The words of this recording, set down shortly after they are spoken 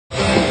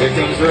Here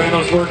comes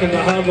Reynolds working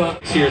the hub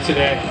up here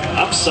today.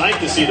 I'm psyched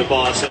to see the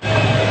boss. Back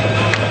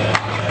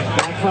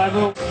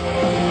 5-0.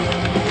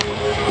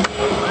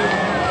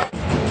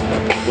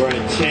 We're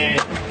in 10.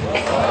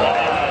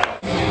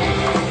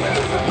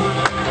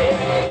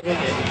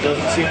 It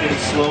doesn't seem to be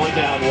slowing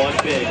down one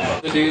bit.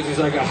 The dudes is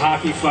like a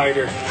hockey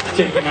fighter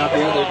taking out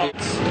the other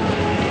dudes.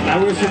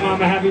 I wish your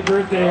mom a happy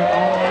birthday.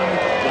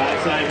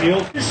 Backside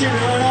heel. She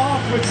run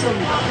off with some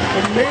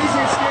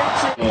amazing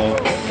skates. Oh,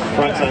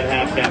 frontside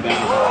half cab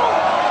out.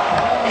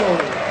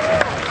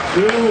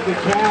 Dealing with the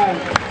cab.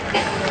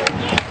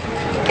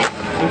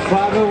 And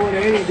 5-0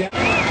 180 down.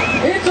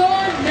 It's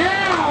on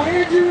now!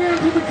 Andrew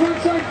Reynolds with the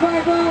frontside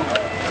 5-0.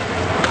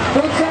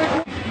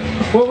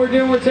 Frontside. What we're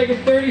doing, we're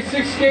taking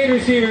 36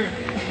 skaters here,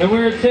 and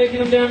we're taking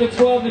them down to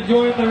 12 to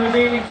join the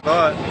remaining.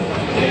 But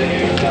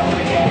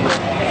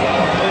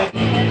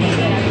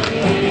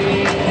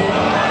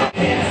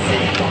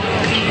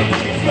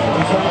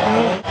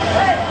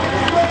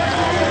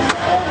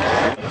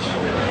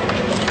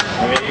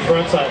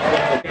Frontside.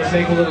 Gonna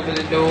make a little bit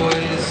of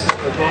noise.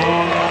 The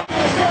ball.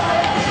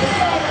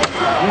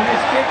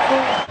 Nice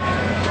kick.